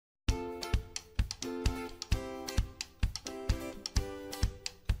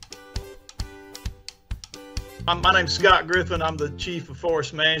My name's Scott Griffin. I'm the Chief of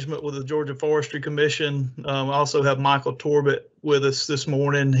Forest Management with the Georgia Forestry Commission. I also have Michael Torbett with us this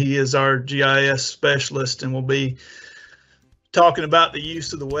morning. He is our GIS specialist and will be talking about the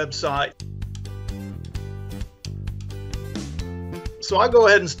use of the website. So I'll go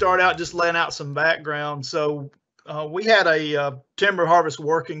ahead and start out just laying out some background. So we had a timber harvest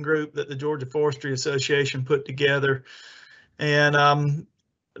working group that the Georgia Forestry Association put together. And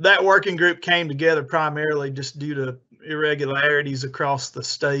that working group came together primarily just due to irregularities across the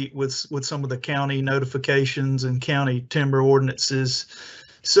state with some of the county notifications and county timber ordinances.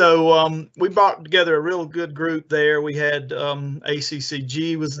 So we brought together a real good group there. We had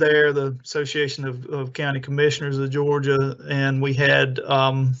ACCG was there, the Association of County Commissioners of Georgia, and we had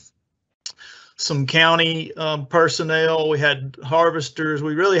some county personnel. We had harvesters.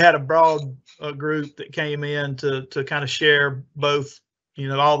 We really had a broad group that came in to kind of share both,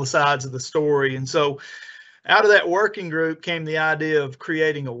 all the sides of the story. And so out of that working group came the idea of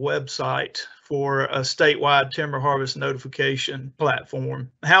creating a website for a statewide timber harvest notification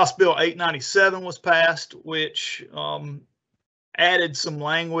platform. House Bill 897 was passed, which added some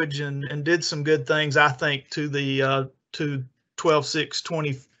language and did some good things, I think, to the to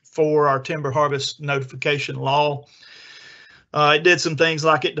 12.6.24, our timber harvest notification law. It did some things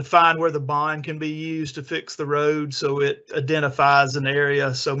like it defined where the bond can be used to fix the road. So it identifies an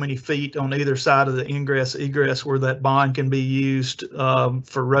area so many feet on either side of the ingress egress where that bond can be used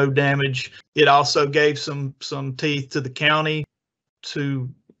for road damage. It also gave some teeth to the county to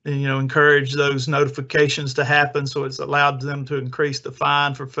encourage those notifications to happen. So it's allowed them to increase the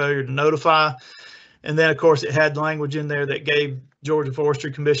fine for failure to notify. And then, of course, it had language in there that gave Georgia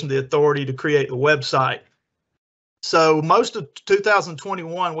Forestry Commission the authority to create a website. So most of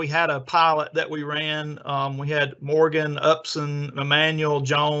 2021, we had a pilot that we ran. We had Morgan, Upson, Emanuel,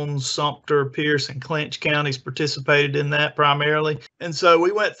 Jones, Sumter, Pierce, and Clinch counties participated in that primarily. And so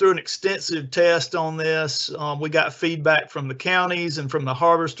we went through an extensive test on this. We got feedback from the counties and from the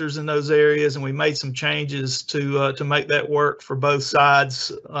harvesters in those areas, and we made some changes to make that work for both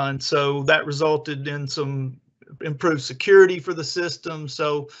sides. And so that resulted in some improved security for the system.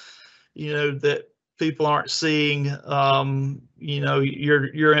 So, that people aren't seeing,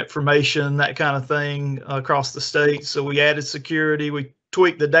 your information, that kind of thing across the state. So we added security. We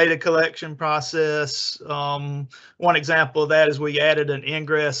tweaked the data collection process. One example of that is we added an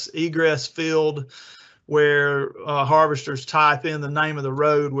ingress egress field where harvesters type in the name of the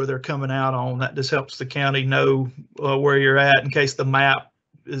road where they're coming out on. That just helps the county know where you're at in case the map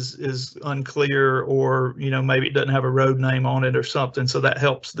is unclear, or maybe it doesn't have a road name on it or something. So that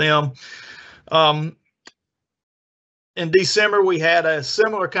helps them. In December, we had a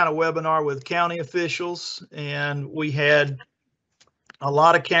similar kind of webinar with county officials, and we had a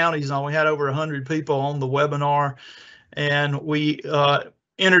lot of counties on. We had over 100 people on the webinar, and we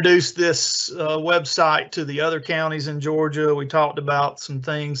introduced this website to the other counties in Georgia. We talked about some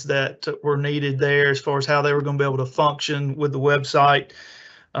things that were needed there as far as how they were going to be able to function with the website.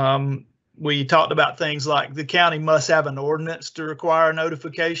 We talked about things like the county must have an ordinance to require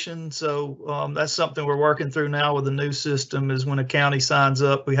notification. So that's something we're working through now with the new system. Is when a county signs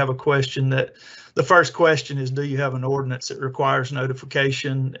up, we have a question that the first question is, do you have an ordinance that requires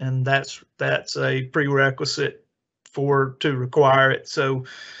notification? And that's a prerequisite to require it. So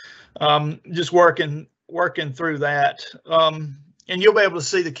just working through that. And you'll be able to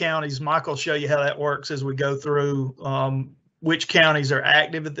see the counties. Michael will show you how that works as we go through which counties are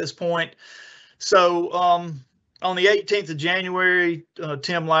active at this point. So on the 18th of January,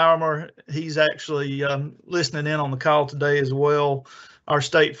 Tim Larimer, he's actually listening in on the call today as well, our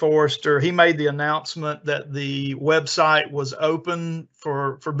state forester. He made the announcement that the website was open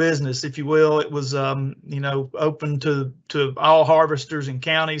for business, if you will. It was open to all harvesters and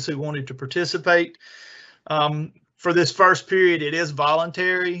counties who wanted to participate. For this first period, it is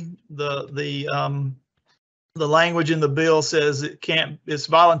voluntary. The language in the bill says it's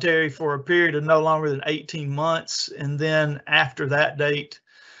voluntary for a period of no longer than 18 months. And then after that date,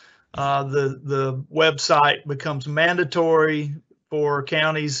 the website becomes mandatory for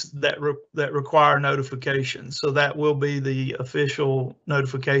counties that require notification. So that will be the official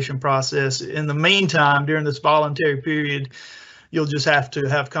notification process. In the meantime, during this voluntary period, you'll just have to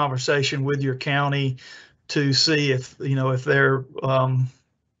have conversation with your county to see if they're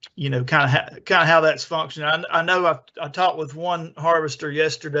kind of how that's functioning. I know I talked with one harvester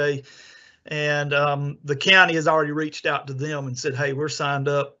yesterday, and the county has already reached out to them and said, hey, we're signed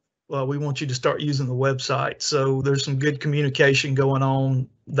up. We want you to start using the website. So there's some good communication going on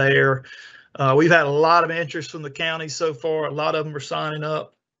there. We've had a lot of interest from the county so far. A lot of them are signing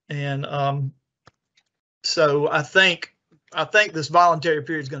up, and So I think this voluntary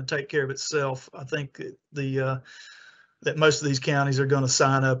period is going to take care of itself. I think that most of these counties are going to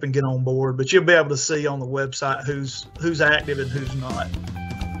sign up and get on board, but you'll be able to see on the website who's active and who's not.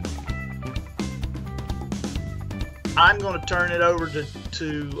 I'm going to turn it over to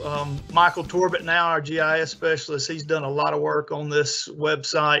Michael Torbett now, our GIS specialist. He's done a lot of work on this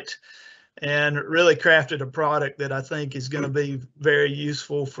website and really crafted a product that I think is going to be very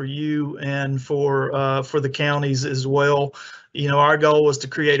useful for you and for the counties as well. You know, our goal was to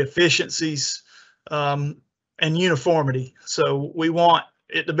create efficiencies and uniformity. So we want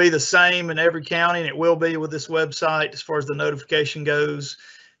it to be the same in every county, and it will be with this website as far as the notification goes,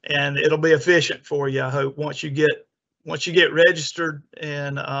 and it'll be efficient for you, I hope, once you get registered,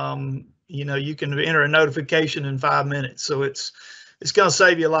 and you know, you can enter a notification in 5 minutes. So it's going to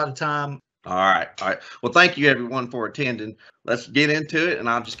save you a lot of time. All right. Well, thank you everyone for attending. Let's get into it, and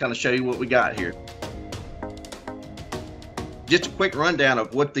I'll just kind of show you what we got here. Just a quick rundown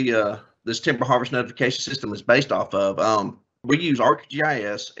of what the this timber harvest notification system is based off of. We use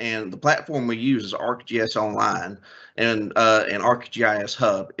ArcGIS, and the platform we use is ArcGIS Online and ArcGIS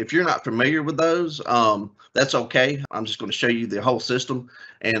Hub. If you're not familiar with those, that's okay. I'm just going to show you the whole system,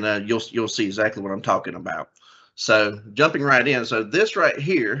 and you'll see exactly what I'm talking about. So jumping right in, so this right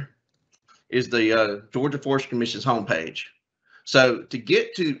here is the Georgia Forest Commission's homepage. So to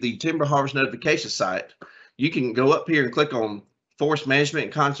get to the timber harvest notification site, you can go up here and click on Forest Management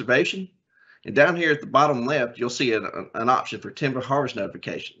and Conservation. And down here at the bottom left, you'll see an option for timber harvest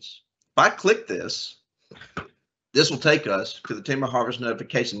notifications. If I click this, this will take us to the timber harvest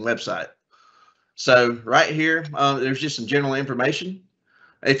notification website. So right here, there's just some general information.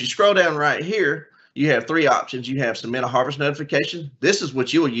 If you scroll down right here, you have three options. You have submit a harvest notification. This is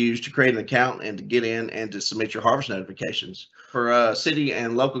what you will use to create an account and to get in and to submit your harvest notifications. For city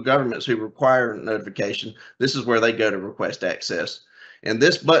and local governments who require notification, this is where they go to request access. And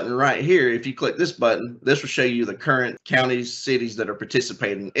this button right here, if you click this button, this will show you the current counties, cities that are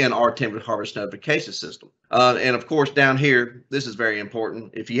participating in our timber harvest notification system. And of course, down here, this is very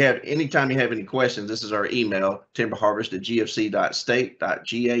important. If you have, anytime you have any questions, this is our email,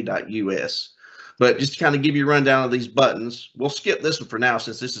 timberharvest@gfc.state.ga.us. But just to kind of give you a rundown of these buttons, we'll skip this one for now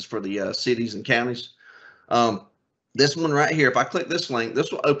since this is for the cities and counties. This one right here, if I click this link,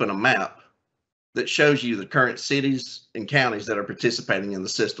 this will open a map that shows you the current cities and counties that are participating in the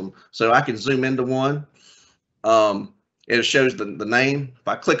system. So I can zoom into one. It shows the name. If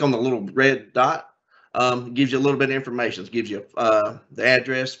I click on the little red dot, it gives you a little bit of information. It gives you the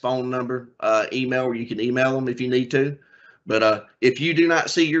address, phone number, email, where you can email them if you need to. But if you do not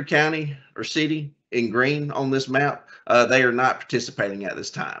see your county or city in green on this map, they are not participating at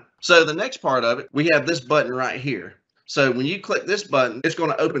this time. So the next part of it, we have this button right here. So when you click this button, it's going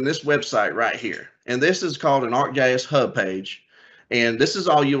to open this website right here. And this is called an ArcGIS Hub page. And this is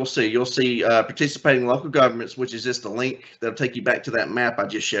all you'll see. You'll see participating local governments, which is just a link that'll take you back to that map I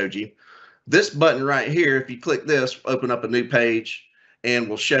just showed you. This button right here, if you click this, open up a new page and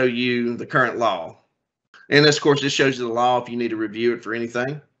will show you the current law. And this, of course, this shows you the law if you need to review it for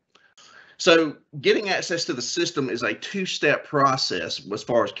anything. So getting access to the system is a two-step process as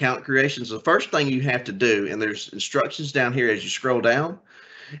far as account creation. So the first thing you have to do, and there's instructions down here as you scroll down,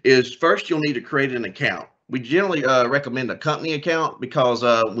 is first you'll need to create an account. We generally recommend a company account because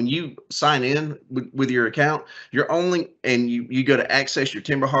when you sign in with your account, you're only, and you go to access your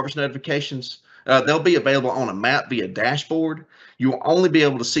timber harvest notifications, they'll be available on a map via dashboard. You will only be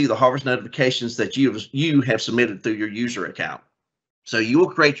able to see the harvest notifications that you have submitted through your user account. So you will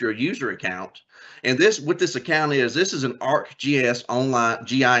create your user account, and what this account is, this is an ArcGIS Online,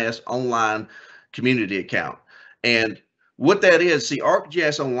 GIS Online community account. And what that is, see,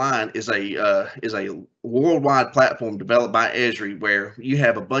 ArcGIS Online is a worldwide platform developed by Esri, where you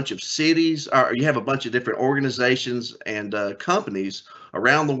have a bunch of cities, or you have a bunch of different organizations and companies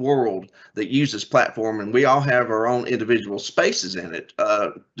around the world that use this platform, and we all have our own individual spaces in it.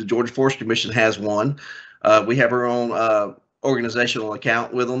 The Georgia Forest Commission has one. We have our own organizational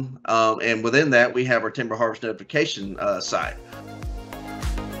account with them, and within that we have our timber harvest notification site.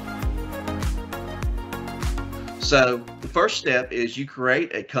 So the first step is you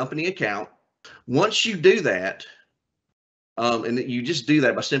create a company account. Once you do that, and you just do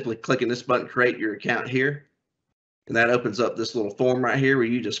that by simply clicking this button, create your account here, and that opens up this little form right here where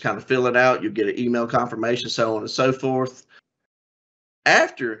you just kind of fill it out. You'll get an email confirmation, so on and so forth.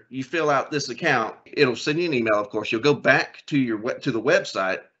 After you fill out this account, it'll send you an email. Of course, you'll go back to the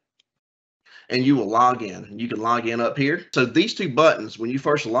website and you will log in. And you can log in up here. So these two buttons, when you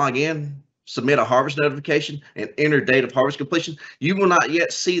first log in, submit a harvest notification and enter date of harvest completion, you will not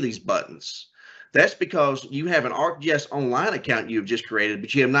yet see these buttons. That's because you have an ArcGIS Online account you have just created,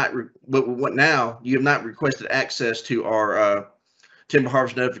 but you have not. What now? You have not requested access to our Timber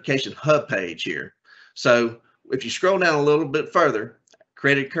Harvest Notification Hub page here. So if you scroll down a little bit further,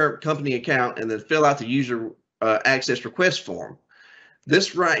 create a current company account, and then fill out the user access request form.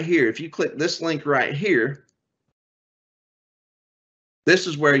 This right here, if you click this link right here, this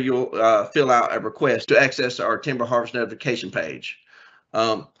is where you'll fill out a request to access our Timber Harvest Notification page.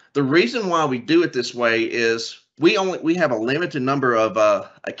 The reason why we do it this way is we have a limited number of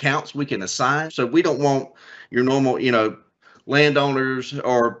accounts we can assign. So we don't want your normal, landowners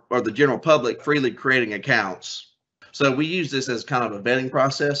or the general public freely creating accounts. So we use this as kind of a vetting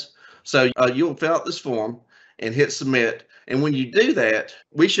process. So you'll fill out this form and hit submit. And when you do that,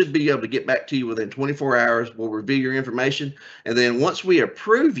 we should be able to get back to you within 24 hours. We'll review your information. And then once we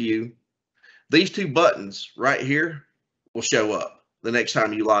approve you, these two buttons right here will show up the next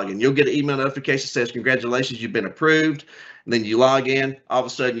time you log in. You'll get an email notification that says, congratulations, you've been approved. And then you log in, all of a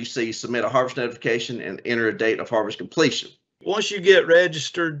sudden you see submit a harvest notification and enter a date of harvest completion. Once you get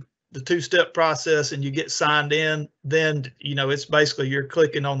registered, the two-step process, and you get signed in, then, it's basically you're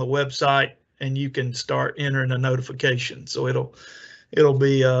clicking on the website and you can start entering a notification. So it'll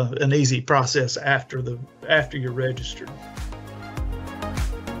be an easy process after you're registered.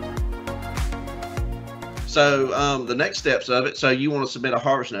 So the next steps of it, so you want to submit a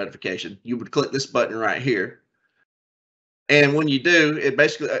harvest notification, you would click this button right here. And when you do,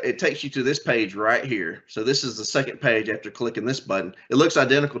 it takes you to this page right here. So this is the second page after clicking this button. It looks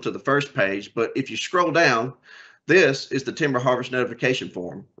identical to the first page, but if you scroll down, this is the Timber Harvest Notification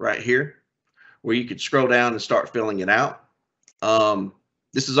form right here, where you could scroll down and start filling it out.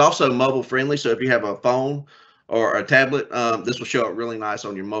 This is also mobile friendly. So if you have a phone or a tablet, this will show up really nice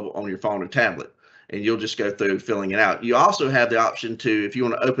on your phone or tablet, and you'll just go through filling it out. You also have the option to, if you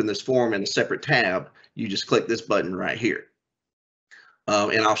want to open this form in a separate tab, you just click this button right here.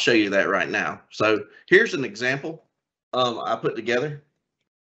 And I'll show you that right now. So here's an example I put together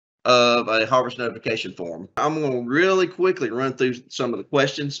of a harvest notification form. I'm going to really quickly run through some of the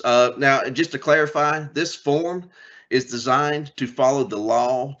questions. Now, just to clarify, this form is designed to follow the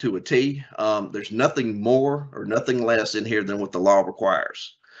law to a T. There's nothing more or nothing less in here than what the law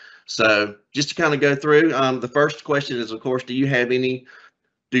requires. So just to kind of go through, the first question is, of course, do you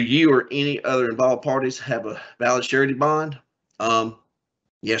or any other involved parties have a valid surety bond?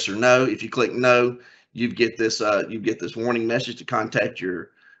 Yes or no. If you click no, you get this warning message to contact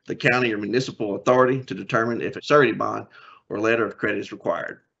the county or municipal authority to determine if a surety bond or letter of credit is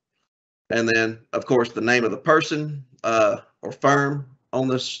required. And then, of course, the name of the person or firm on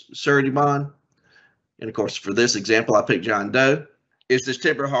this surety bond. And of course, for this example, I picked John Doe. Is this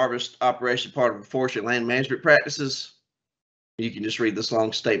timber harvest operation part of forestry land management practices? You can just read this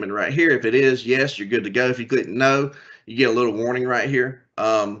long statement right here. If it is, yes, you're good to go. If you click no, you get a little warning right here.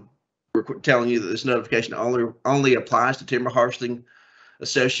 We're telling you that this notification only applies to timber harvesting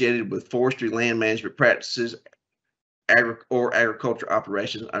associated with forestry land management practices or agriculture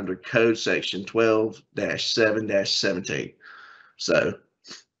operations under code section 12-7-17. So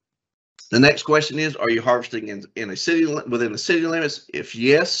the next question is, are you harvesting in a city within the city limits? If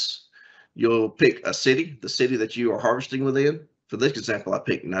yes, you'll pick a city, the city that you are harvesting within. For this example, I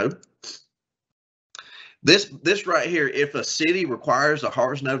picked no. This right here, if a city requires a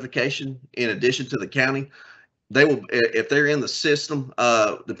harvest notification in addition to the county, they will, if they're in the system,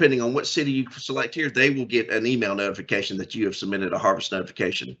 depending on what city you select here, they will get an email notification that you have submitted a harvest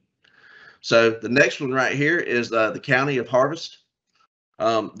notification. So the next one right here is the county of harvest.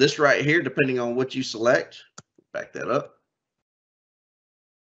 This right here, depending on what you select, back that up.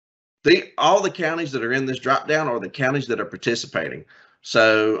 All the counties that are in this drop down are the counties that are participating.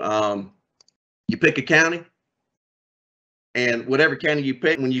 So you pick a county, and whatever county you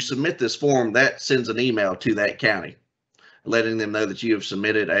pick, when you submit this form, that sends an email to that county, letting them know that you have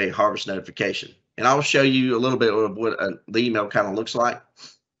submitted a harvest notification. And I'll show you a little bit of what the email kind of looks like.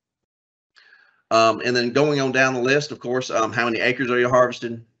 And then going on down the list, of course, how many acres are you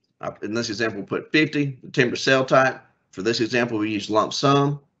harvesting? In this example, we put 50. The timber sale type. For this example, we use lump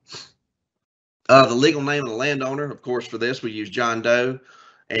sum. The legal name of the landowner, of course, for this, we use John Doe.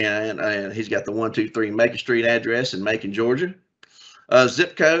 And he's got the 123 Macon Street address in Macon, Georgia.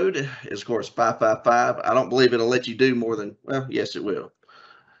 Zip code is, of course, 555. I don't believe it'll let you do more than, well, yes, it will.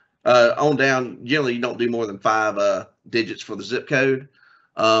 On down, generally, you don't do more than 5 digits for the zip code.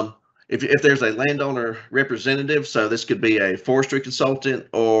 If there's a landowner representative, so this could be a forestry consultant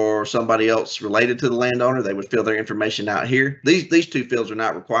or somebody else related to the landowner, they would fill their information out here. These two fields are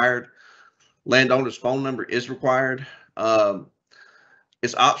not required. Landowner's phone number is required.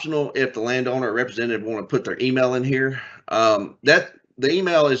 It's optional if the landowner or representative want to put their email in here. That the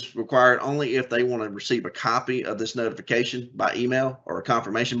email is required only if they want to receive a copy of this notification by email or a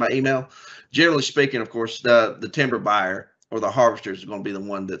confirmation by email. Generally speaking, of course, the timber buyer or the harvester is going to be the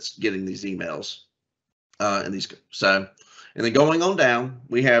one that's getting these emails. And then going on down,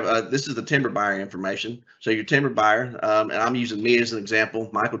 we have this is the timber buyer information. So your timber buyer, and I'm using me as an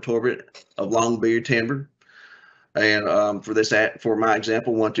example, Michael Torbett of Longbeard Timber. And for my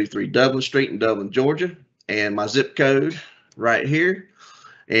example, 123 Dublin Street in Dublin, Georgia, and my zip code right here.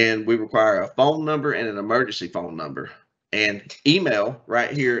 And we require a phone number and an emergency phone number and email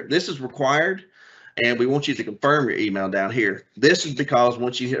right here. This is required, and we want you to confirm your email down here. This is because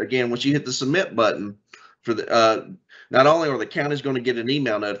once you hit the submit button for the not only are the counties going to get an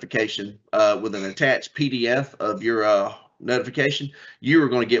email notification with an attached PDF of your notification, you are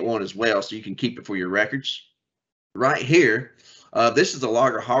going to get one as well, so you can keep it for your records. Right here, this is the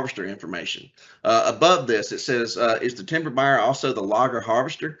logger harvester information. Above this, it says, is the timber buyer also the logger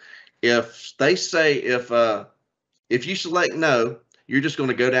harvester? If they say, if you select no, you're just going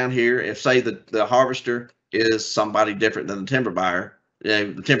to go down here. If say the harvester is somebody different than the timber buyer,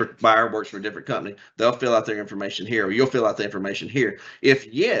 the timber buyer works for a different company, they'll fill out their information here, or you'll fill out the information here. If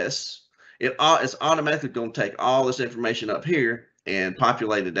yes, it's automatically going to take all this information up here and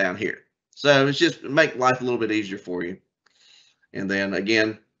populate it down here. So it's just make life a little bit easier for you. And then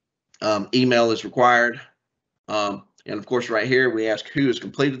again, email is required. And of course, right here, we ask who has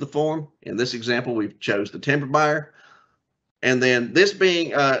completed the form. In this example, we've chose the timber buyer. And then this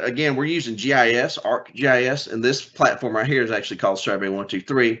being, again, we're using GIS, ArcGIS, and this platform right here is actually called Survey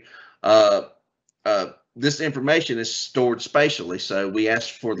 123. This information is stored spatially, so we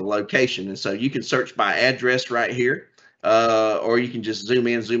ask for the location. And so you can search by address right here. Or you can just zoom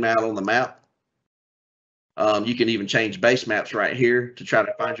in, zoom out on the map. You can even change base maps right here to try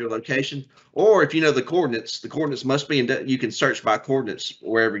to find your location. Or if you know the coordinates must be you can search by coordinates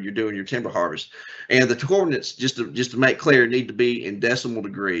wherever you're doing your timber harvest. And the coordinates, just to make clear, need to be in decimal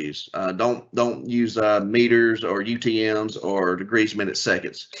degrees. Don't use meters or UTMs or degrees, minutes,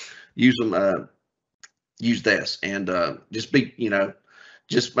 seconds. Use them. Use this, and just be,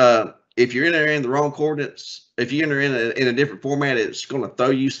 if you're entering the wrong coordinates, if you enter in a different format, it's going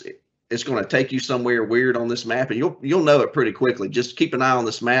to it's going to take you somewhere weird on this map, and you'll know it pretty quickly. Just keep an eye on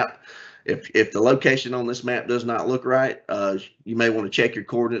this map. If the location on this map does not look right, you may want to check your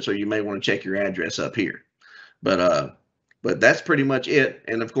coordinates, or you may want to check your address up here. But that's pretty much it.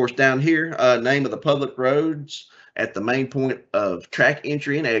 And of course, down here, name of the public roads at the main point of track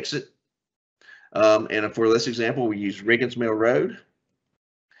entry and exit. And for this example, we use Riggins Mill Road.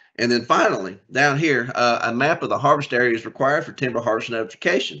 And then finally, down here, a map of the harvest area is required for timber harvest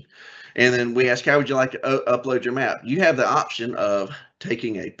notification. And then we ask, how would you like to upload your map? You have the option of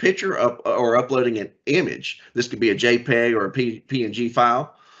taking a picture or uploading an image. This could be a JPEG or a PNG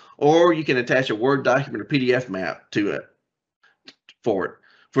file, or you can attach a Word document or PDF map to it for it.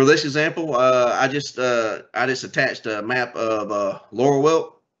 For this example, I just attached a map of laurel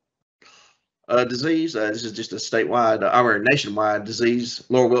wilt disease. This is just a statewide or nationwide disease,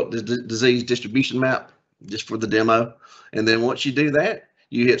 laurel wilt disease distribution map, just for the demo. And then once you do that,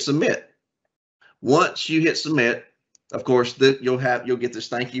 you hit submit. Once you hit submit, of course, you'll get this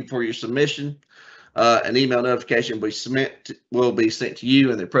thank you for your submission. An email notification will be sent to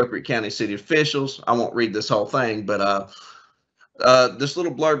you and the appropriate county city officials. I won't read this whole thing, but this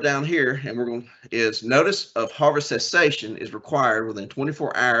little blurb down here, and is notice of harvest cessation is required within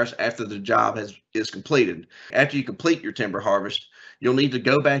 24 hours after the job is completed. After you complete your timber harvest, you'll need to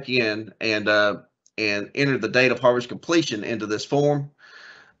go back in and enter the date of harvest completion into this form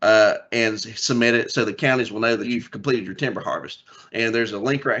and submit it so the counties will know that you've completed your timber harvest. And there's a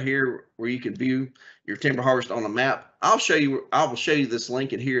link right here where you can view your timber harvest on a map. I will show you this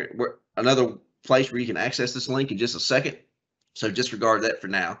link in here, another place where you can access this link in just a second. So disregard that for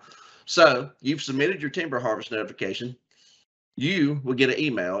now. So you've submitted your timber harvest notification. You will get an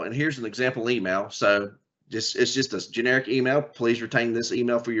email, and here's an example email. So it's just a generic email. Please retain this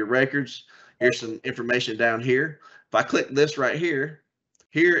email for your records. Here's some information down here. If I click this right here,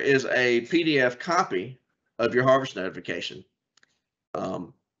 here is a PDF copy of your harvest notification.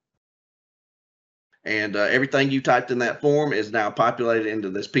 Everything you typed in that form is now populated into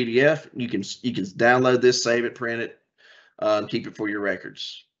this PDF. You can download this, save it, print it, keep it for your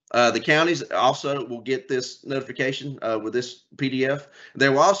records. The counties also will get this notification with this PDF. They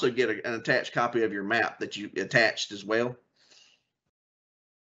will also get an attached copy of your map that you attached as well.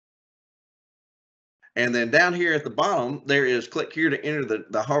 And then down here at the bottom, there is click here to enter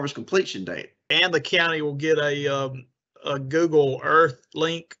the harvest completion date. And the county will get a a Google Earth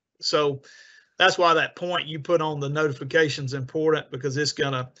link. So that's why that point you put on the notification is important, because it's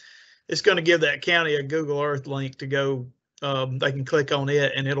gonna give that county a Google Earth link to go. They can click on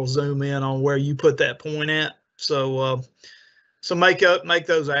it and it'll zoom in on where you put that point at. So make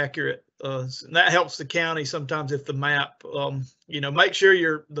those accurate. That helps the county sometimes if the map, make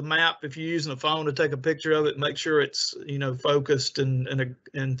sure the map, if you're using a phone to take a picture of it, make sure it's, focused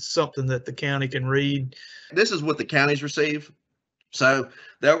and something that the county can read. This is what the counties receive. So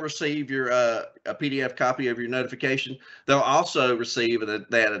they'll receive your a PDF copy of your notification. They'll also receive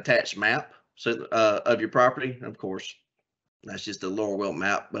that attached map of your property. Of course, that's just a Laurel Wilt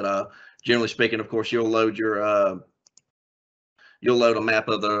map, but generally speaking, of course, you'll load a map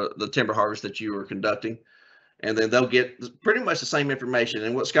of the timber harvest that you are conducting, and then they'll get pretty much the same information.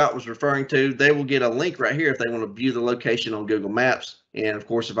 And what Scott was referring to, they will get a link right here if they want to view the location on Google Maps. And of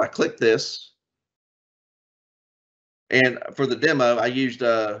course, if I click this, and for the demo, I used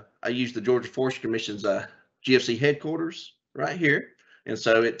the Georgia Forestry Commission's GFC headquarters right here, and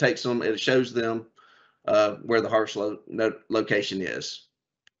so it takes them, it shows them where the harvest location is.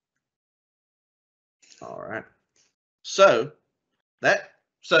 All right, so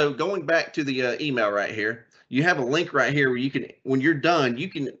going back to the email right here, you have a link right here where you can, when you're done,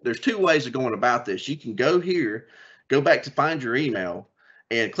 there's two ways of going about this. You can go here, go back to find your email,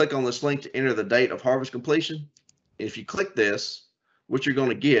 and click on this link to enter the date of harvest completion. If you click this, what you're going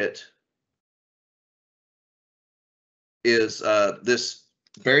to get is this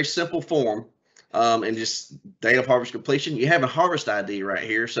very simple form and just date of harvest completion. You have a harvest ID right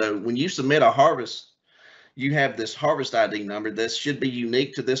here. So when you submit a harvest, you have this harvest ID number that should be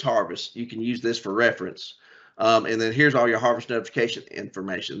unique to this harvest. You can use this for reference. And then here's all your harvest notification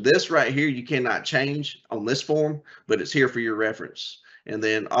information. This right here, you cannot change on this form, but it's here for your reference. And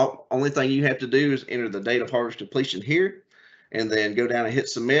then only thing you have to do is enter the date of harvest completion here, and then go down and hit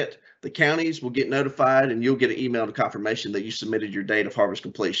submit. The counties will get notified, and you'll get an email to confirmation that you submitted your date of harvest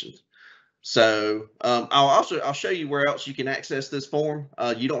completion. So I'll show you where else you can access this form.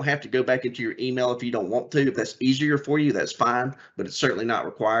 You don't have to go back into your email if you don't want to. If that's easier for you, that's fine, but it's certainly not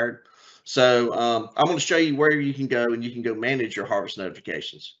required. So I'm going to show you where you can go, and you can go manage your harvest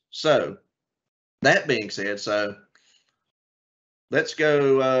notifications. So that being said, let's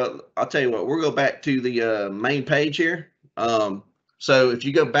go, I'll tell you what, we'll go back to the main page here. So if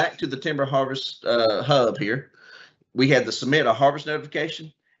you go back to the Timber Harvest Hub here, we had the submit a harvest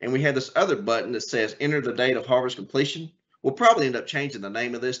notification, and we had this other button that says enter the date of harvest completion. We'll probably end up changing the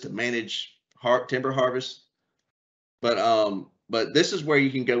name of this to manage timber harvest. But this is where you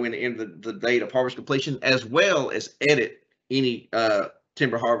can go in and enter the date of harvest completion, as well as edit any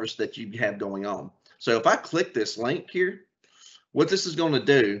timber harvest that you have going on. So if I click this link here, what this is going to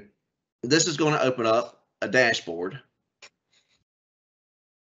do, this is going to open up a dashboard.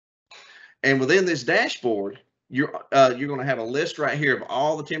 And within this dashboard, you're going to have a list right here of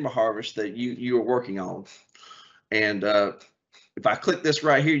all the timber harvests that you are working on. And if I click this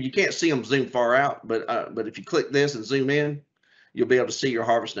right here, you can't see them zoom far out, but if you click this and zoom in, you'll be able to see your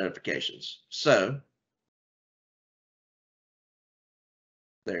harvest notifications. So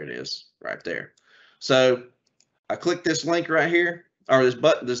there it is right there. So I click this link right here, or this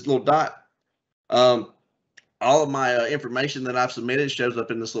button, this little dot. All of my information that I've submitted shows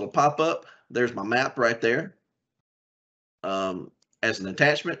up in this little pop-up. There's my map right there as an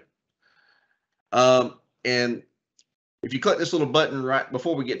attachment. And if you click this little button right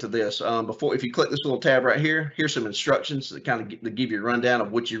before we get to this, if you click this little tab right here, here's some instructions that kind of give you a rundown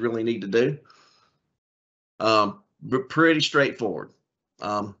of what you really need to do. But pretty straightforward.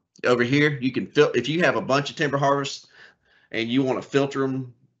 Over here, you can if you have a bunch of timber harvests and you want to filter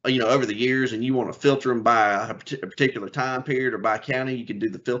them, over the years, and you want to filter them by a particular time period or by county, you can do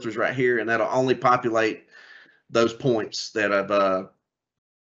the filters right here, and that'll only populate those points that have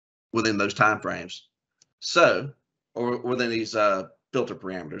within those time frames. So, or within these filter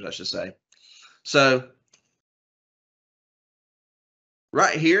parameters, I should say. So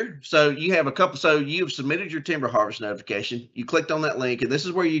right here, so you have a couple, so you've submitted your timber harvest notification, you clicked on that link, and this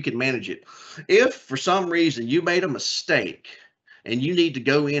is where you can manage it. If for some reason you made a mistake and you need to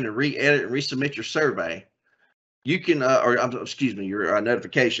go in and re-edit and resubmit your survey, you can, your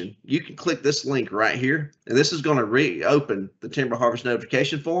notification, you can click this link right here, and this is going to reopen the timber harvest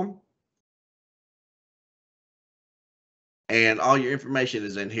notification form. And all your information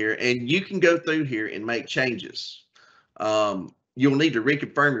is in here, and you can go through here and make changes. You'll need to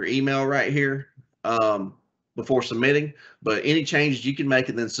reconfirm your email right here before submitting, but any changes you can make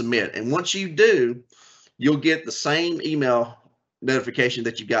and then submit. And once you do, you'll get the same email notification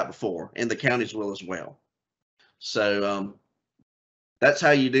that you got before, and the counties will as well. So that's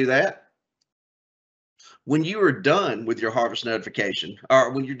how you do that. When you are done with your harvest notification,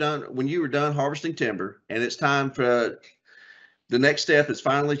 or when you were done harvesting timber, and it's time for the next step is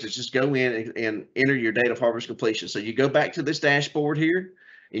finally to just go in and enter your date of harvest completion. So you go back to this dashboard here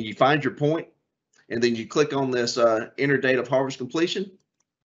and you find your point, and then you click on this enter date of harvest completion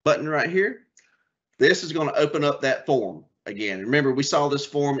button right here. This is going to open up that form again. Remember, we saw this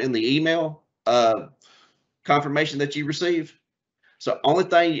form in the email confirmation that you received. So only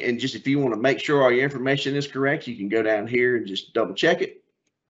thing, and just if you want to make sure all your information is correct, you can go down here and just double check it.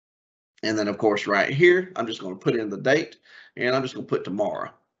 And then of course right here, I'm just going to put in the date, and I'm just going to put tomorrow.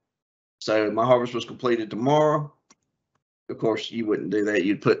 So my harvest was completed tomorrow. Of course, you wouldn't do that.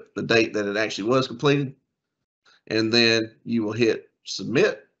 You'd put the date that it actually was completed, and then you will hit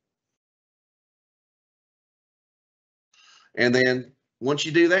submit. And then once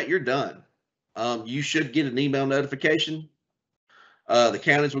you do that, you're done. You should get an email notification. The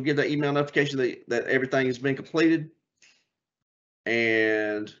counties will get the email notification that everything has been completed.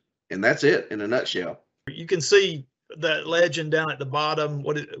 And that's it in a nutshell. You can see that legend down at the bottom.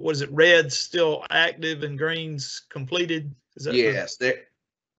 What is it? Red's still active and green's completed. Is that yes?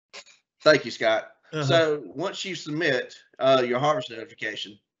 Thank you, Scott. So once you submit your harvest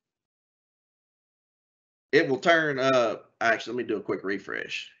notification, it will turn. Actually, let me do a quick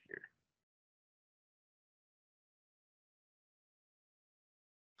refresh here.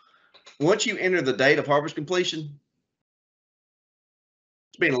 Once you enter the date of harvest completion,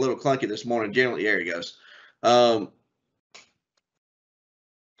 it's being a little clunky this morning. Generally, there it goes.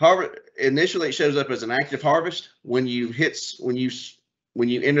 Initially it shows up as an active harvest. When you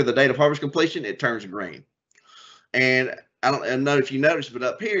enter the date of harvest completion, it turns green. And I don't know if you noticed, but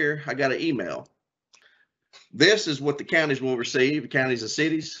up here I got an email. This is what the counties will receive, the counties and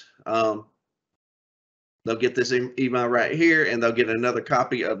cities. They'll get this email right here, and they'll get another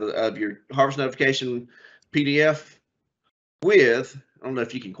copy of your harvest notification PDF with, I don't know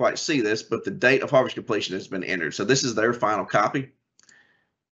if you can quite see this, but the date of harvest completion has been entered. So this is their final copy.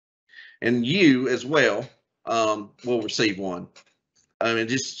 And you as well will receive one. It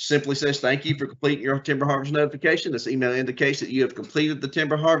just simply says, thank you for completing your timber harvest notification. This email indicates that you have completed the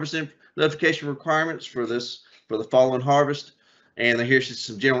timber harvest notification requirements for the following harvest. And here's just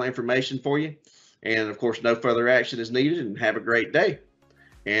some general information for you. And of course, no further action is needed, and have a great day.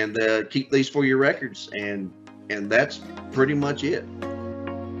 And keep these for your records. And that's pretty much it.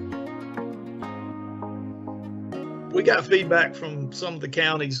 We got feedback from some of the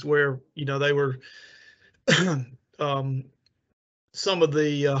counties where, they were, some of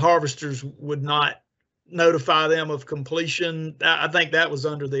the harvesters would not notify them of completion. I think that was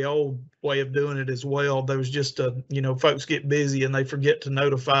under the old way of doing it as well. There was just folks get busy and they forget to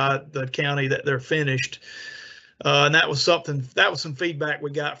notify the county that they're finished. And that was some feedback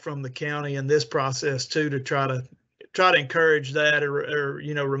we got from the county in this process too, to try to encourage that or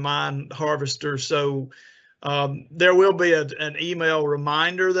remind harvesters. So there will be an email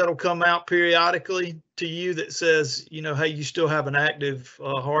reminder that'll come out periodically to you that says, hey, you still have an active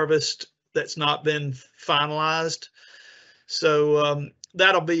harvest that's not been finalized. So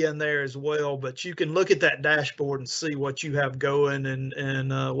that'll be in there as well. But you can look at that dashboard and see what you have going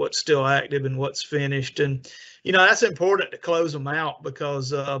and what's still active and what's finished. And that's important to close them out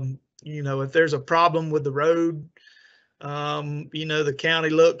because if there's a problem with the road, the county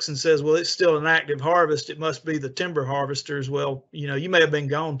looks and says, well, it's still an active harvest. It must be the timber harvesters. Well, you may have been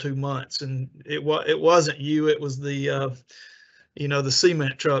gone 2 months, and it wasn't you. It was the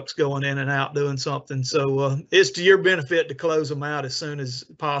cement trucks going in and out doing something. So it's to your benefit to close them out as soon as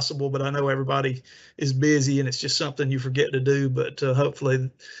possible. But I know everybody is busy and it's just something you forget to do. But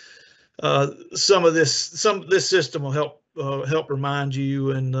hopefully some of this system will help remind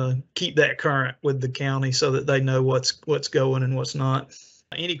you and keep that current with the county so that they know what's going and what's not.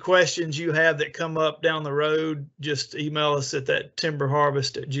 Any questions you have that come up down the road, just email us at that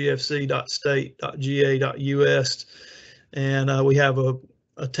timberharvest@gfc.state.ga.us. And we have a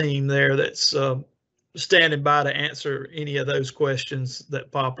team there that's standing by to answer any of those questions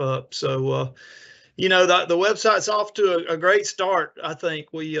that pop up. So, the website's off to a great start. I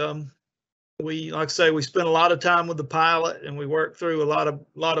think we like I say, we spent a lot of time with the pilot, and we worked through a lot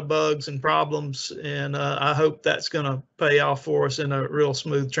of bugs and problems. And I hope that's going to pay off for us in a real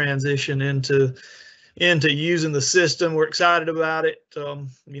smooth transition into using the system. We're excited about it.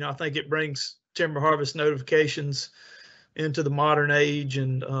 I think it brings timber harvest notifications into the modern age,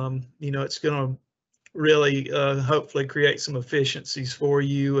 and it's going to really hopefully create some efficiencies for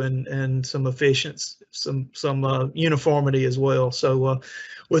you and some uniformity as well. So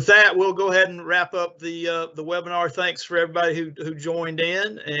with that, we'll go ahead and wrap up the webinar. Thanks for everybody who joined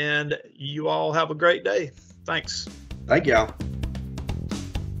in, and you all have a great day. Thanks. Thank y'all.